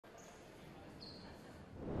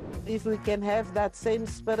If we can have that same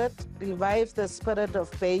spirit, revive the spirit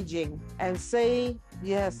of Beijing and say,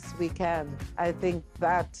 yes, we can. I think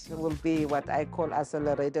that will be what I call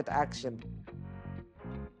accelerated action.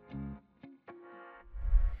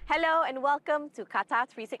 Hello and welcome to Qatar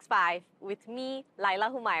 365 with me,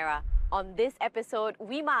 Laila Humaira. On this episode,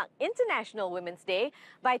 we mark International Women's Day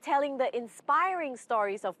by telling the inspiring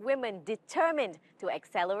stories of women determined to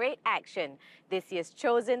accelerate action, this year's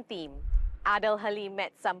chosen theme. Adel Halim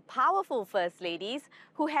met some powerful First Ladies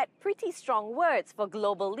who had pretty strong words for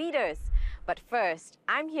global leaders. But first,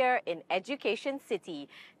 I'm here in Education City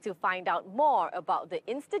to find out more about the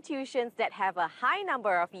institutions that have a high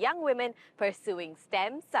number of young women pursuing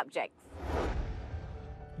STEM subjects.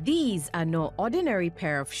 These are no ordinary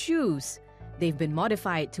pair of shoes. They've been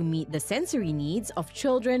modified to meet the sensory needs of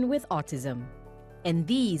children with autism. And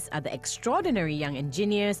these are the extraordinary young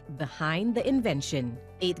engineers behind the invention.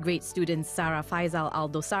 8th grade students Sarah Faisal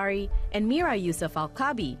Al-Dosari and Mira Yusuf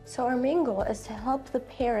Al-Kabi. So our main goal is to help the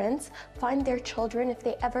parents find their children if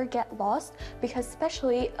they ever get lost, because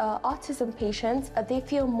especially autism patients, they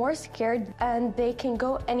feel more scared and they can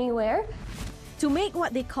go anywhere. To make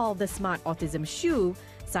what they call the Smart Autism Shoe,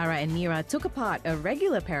 Sarah and Mira took apart a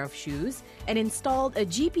regular pair of shoes and installed a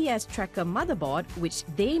GPS tracker motherboard, which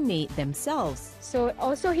they made themselves. So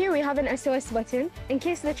also here we have an SOS button. In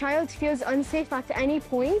case the child feels unsafe at any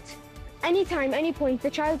point, anytime, any point, the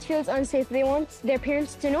child feels unsafe, they want their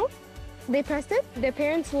parents to know. They press it, their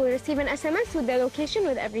parents will receive an SMS with their location,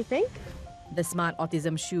 with everything. The Smart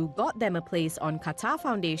Autism Shoe got them a place on Qatar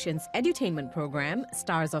Foundation's edutainment program,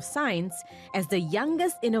 Stars of Science, as the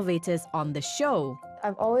youngest innovators on the show.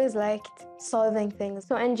 I've always liked solving things.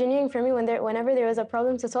 So engineering for me, whenever there was a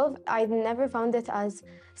problem to solve, I never found it as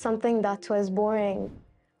something that was boring.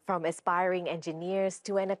 From aspiring engineers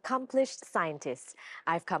to an accomplished scientist,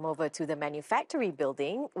 I've come over to the Manufactory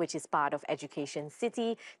Building, which is part of Education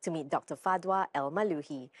City, to meet Dr. Fadwa El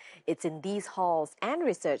Maluhi. It's in these halls and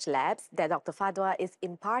research labs that Dr. Fadwa is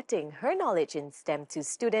imparting her knowledge in STEM to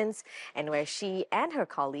students, and where she and her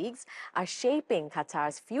colleagues are shaping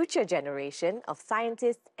Qatar's future generation of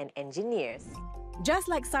scientists and engineers. Just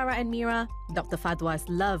like Sarah and Mira, Dr. Fadwa's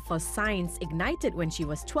love for science ignited when she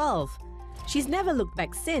was 12. She's never looked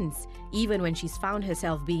back since, even when she's found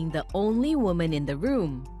herself being the only woman in the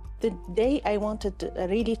room. The day I wanted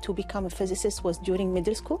really to become a physicist was during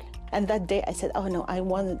middle school. And that day I said, oh no, I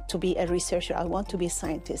want to be a researcher, I want to be a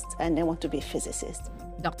scientist, and I want to be a physicist.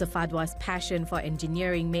 Dr. Fadwa's passion for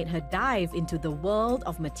engineering made her dive into the world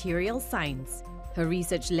of material science. Her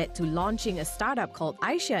research led to launching a startup called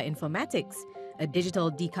Aisha Informatics, a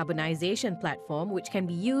digital decarbonization platform which can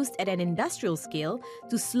be used at an industrial scale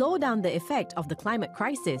to slow down the effect of the climate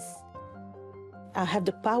crisis. I have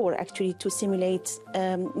the power actually to simulate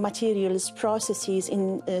materials, processes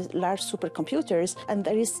in large supercomputers, and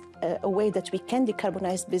there is a way that we can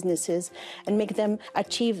decarbonize businesses and make them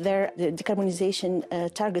achieve their decarbonization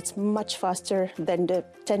targets much faster than the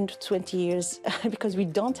 10 to 20 years because we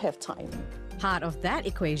don't have time. Part of that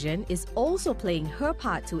equation is also playing her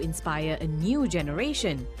part to inspire a new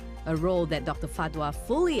generation, a role that Dr. Fadwa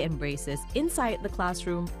fully embraces inside the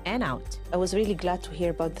classroom and out. I was really glad to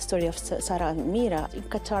hear about the story of Sarah and Mira. In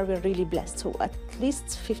Qatar, we're really blessed. So at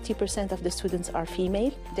least 50% of the students are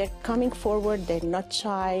female. They're coming forward, they're not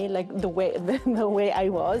shy like the way I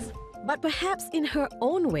was. But perhaps in her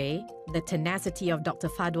own way, the tenacity of Dr.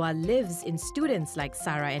 Fadwa lives in students like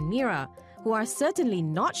Sarah and Mira, who are certainly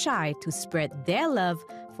not shy to spread their love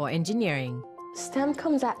for engineering. STEM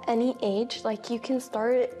comes at any age, like you can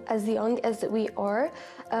start as young as we are,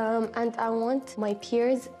 and I want my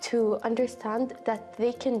peers to understand that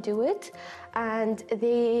they can do it and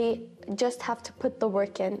they just have to put the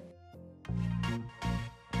work in.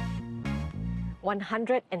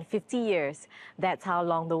 150 years. That's how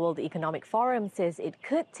long the World Economic Forum says it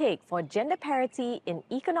could take for gender parity in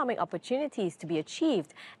economic opportunities to be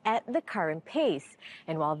achieved at the current pace.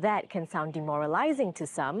 And while that can sound demoralizing to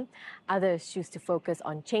some, others choose to focus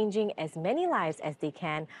on changing as many lives as they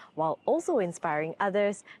can while also inspiring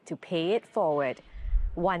others to pay it forward.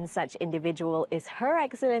 One such individual is Her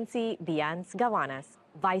Excellency Bians Gawanas,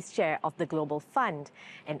 Vice Chair of the Global Fund,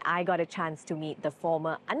 and I got a chance to meet the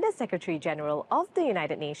former Under-Secretary General of the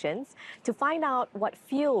United Nations to find out what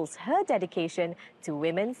fuels her dedication to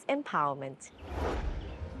women's empowerment.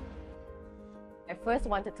 I first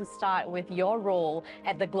wanted to start with your role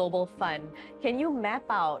at the Global Fund. Can you map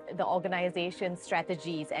out the organization's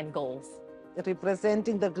strategies and goals?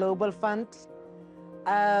 Representing the Global Fund,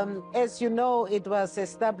 as you know, it was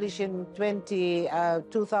established in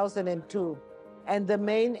 2002. And the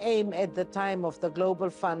main aim at the time of the Global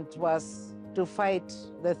Fund was to fight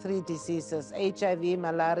the 3 diseases, HIV,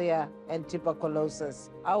 malaria, and tuberculosis.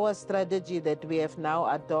 Our strategy that we have now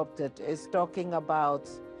adopted is talking about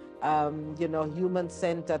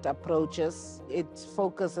human-centered approaches. It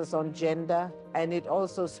focuses on gender, and it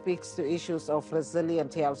also speaks to issues of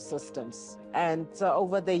resilient health systems. And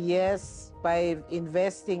over the years, by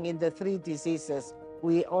investing in the 3 diseases,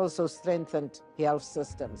 we also strengthened health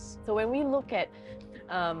systems. So when we look at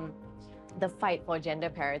the fight for gender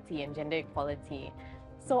parity and gender equality,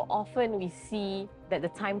 so often we see that the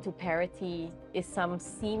time to parity is some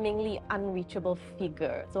seemingly unreachable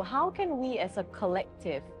figure. So how can we as a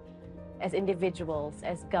collective, as individuals,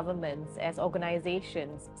 as governments, as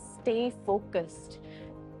organizations, stay focused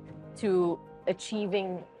to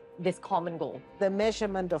achieving this common goal? The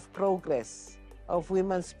measurement of progress, of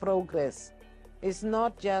women's progress, is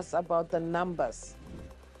not just about the numbers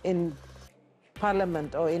in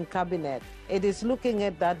parliament or in cabinet. It is looking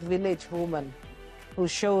at that village woman who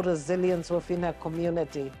showed resilience within her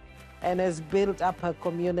community and has built up her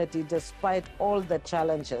community despite all the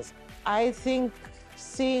challenges. I think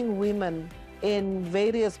seeing women in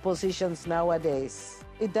various positions nowadays,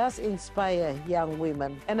 it does inspire young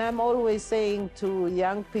women. And I'm always saying to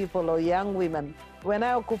young people or young women, when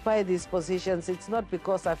I occupy these positions, it's not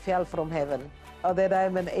because I fell from heaven or that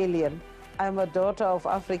I'm an alien. I'm a daughter of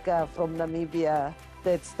Africa from Namibia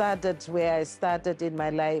that started where I started in my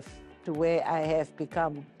life to where I have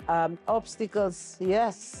become. Obstacles,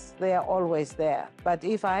 yes, they are always there. But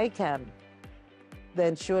if I can,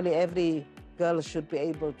 then surely every girl should be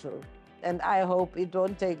able to. And I hope it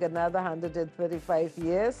won't take another 135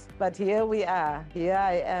 years, but here we are, here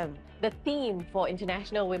I am. The theme for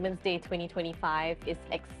International Women's Day 2025 is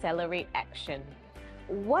Accelerate Action.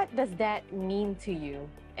 What does that mean to you?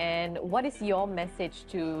 And what is your message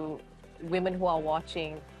to women who are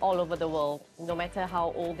watching all over the world, no matter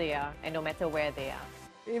how old they are and no matter where they are?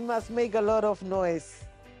 We must make a lot of noise.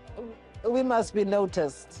 We must be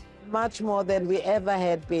noticed, much more than we ever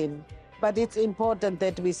had been. But it's important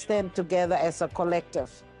that we stand together as a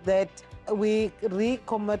collective, that we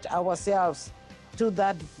recommit ourselves to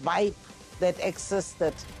that vibe that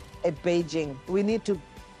existed at Beijing. We need to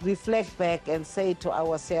reflect back and say to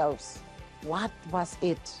ourselves, what was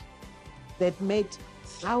it that made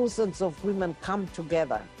thousands of women come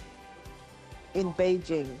together in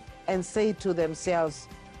Beijing and say to themselves,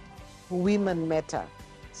 women matter.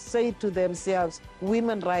 Say to themselves,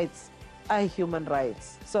 women's rights are human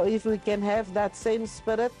rights. So if we can have that same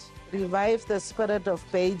spirit, revive the spirit of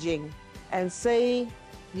Beijing and say,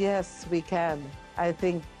 yes, we can. I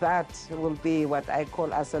think that will be what I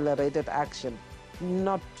call accelerated action.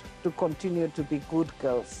 Not to continue to be good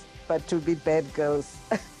girls, but to be bad girls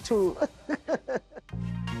too.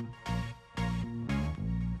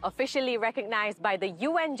 Officially recognized by the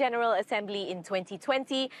UN General Assembly in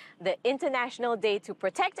 2020, the International Day to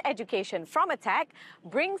Protect Education from Attack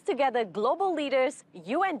brings together global leaders,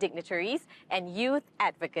 UN dignitaries, and youth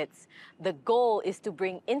advocates. The goal is to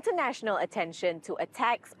bring international attention to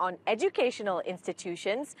attacks on educational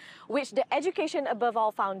institutions, which the Education Above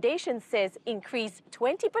All Foundation says increased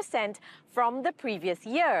 20% from the previous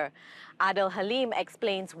year. Adel Halim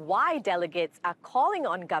explains why delegates are calling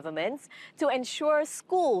on governments to ensure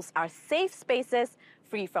schools are safe spaces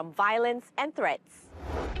free from violence and threats.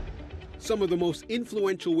 Some of the most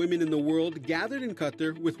influential women in the world gathered in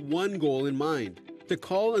Qatar with one goal in mind: to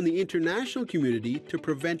call on the international community to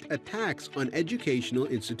prevent attacks on educational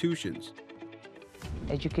institutions.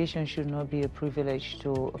 Education should not be a privilege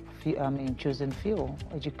to chosen few.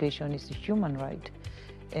 Education is a human right.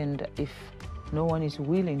 And if no one is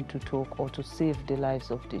willing to talk or to save the lives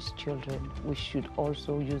of these children, we should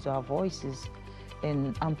also use our voices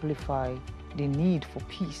and amplify the need for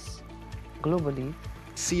peace globally.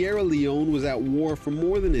 Sierra Leone was at war for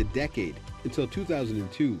more than a decade, until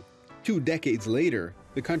 2002. 2 decades later,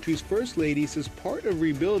 the country's first lady says part of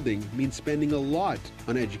rebuilding means spending a lot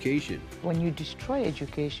on education. When you destroy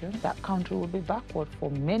education, that country will be backward for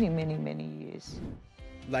many, many, many years.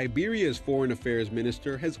 Liberia's foreign affairs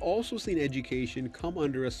minister has also seen education come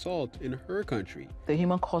under assault in her country. The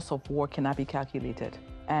human cost of war cannot be calculated.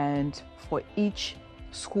 And for each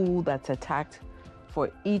school that's attacked,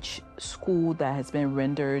 for each school that has been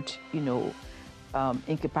rendered,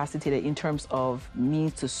 incapacitated in terms of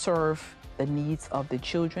means to serve the needs of the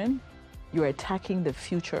children, you're attacking the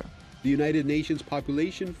future. The United Nations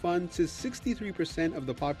Population Fund says 63% of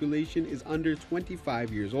the population is under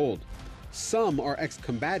 25 years old. Some are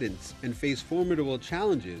ex-combatants and face formidable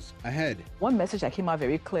challenges ahead. One message that came out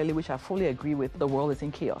very clearly, which I fully agree with: the world is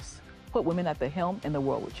in chaos. Put women at the helm and the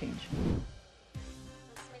world will change.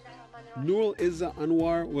 Nurul Izzah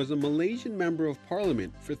Anwar was a Malaysian member of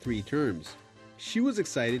parliament for 3 terms. She was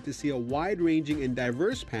excited to see a wide-ranging and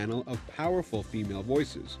diverse panel of powerful female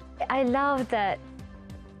voices. I love that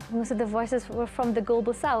most of the voices were from the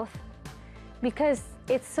global south, because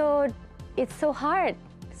it's so hard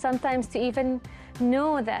sometimes to even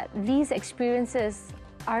know that these experiences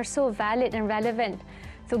are so valid and relevant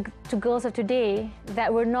to girls of today,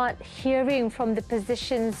 that we're not hearing from the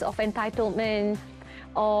positions of entitlement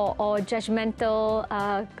or judgmental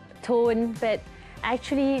tone, but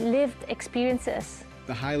actually lived experiences.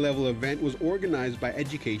 The high-level event was organized by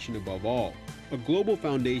Education Above All, a global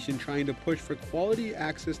foundation trying to push for quality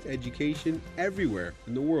access to education everywhere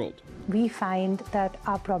in the world. We find that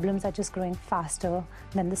our problems are just growing faster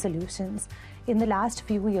than the solutions. In the last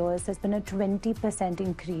few years, there's been a 20%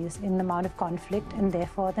 increase in the amount of conflict and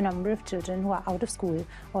therefore the number of children who are out of school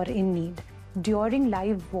or in need. During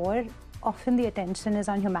live war, often the attention is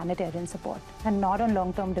on humanitarian support and not on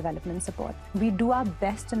long-term development support. We do our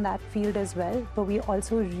best in that field as well, but we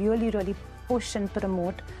also really push and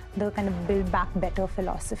promote the kind of build back better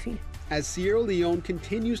philosophy. As Sierra Leone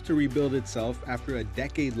continues to rebuild itself after a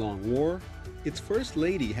decade-long war, its First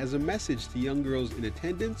Lady has a message to young girls in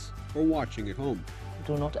attendance or watching at home.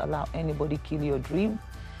 Do not allow anybody kill your dream,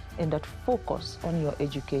 and that focus on your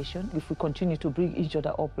education. If we continue to bring each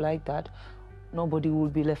other up like that, nobody will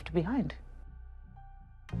be left behind.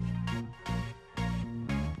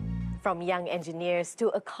 From young engineers to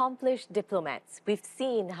accomplished diplomats, we've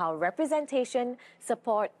seen how representation,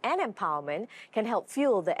 support, and empowerment can help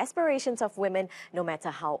fuel the aspirations of women no matter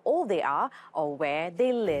how old they are or where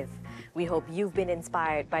they live. We hope you've been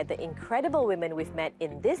inspired by the incredible women we've met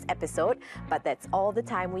in this episode, but that's all the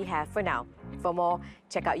time we have for now. For more,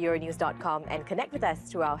 check out Euronews.com and connect with us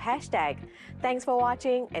through our hashtag. Thanks for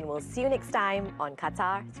watching, and we'll see you next time on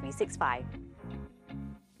Qatar 365.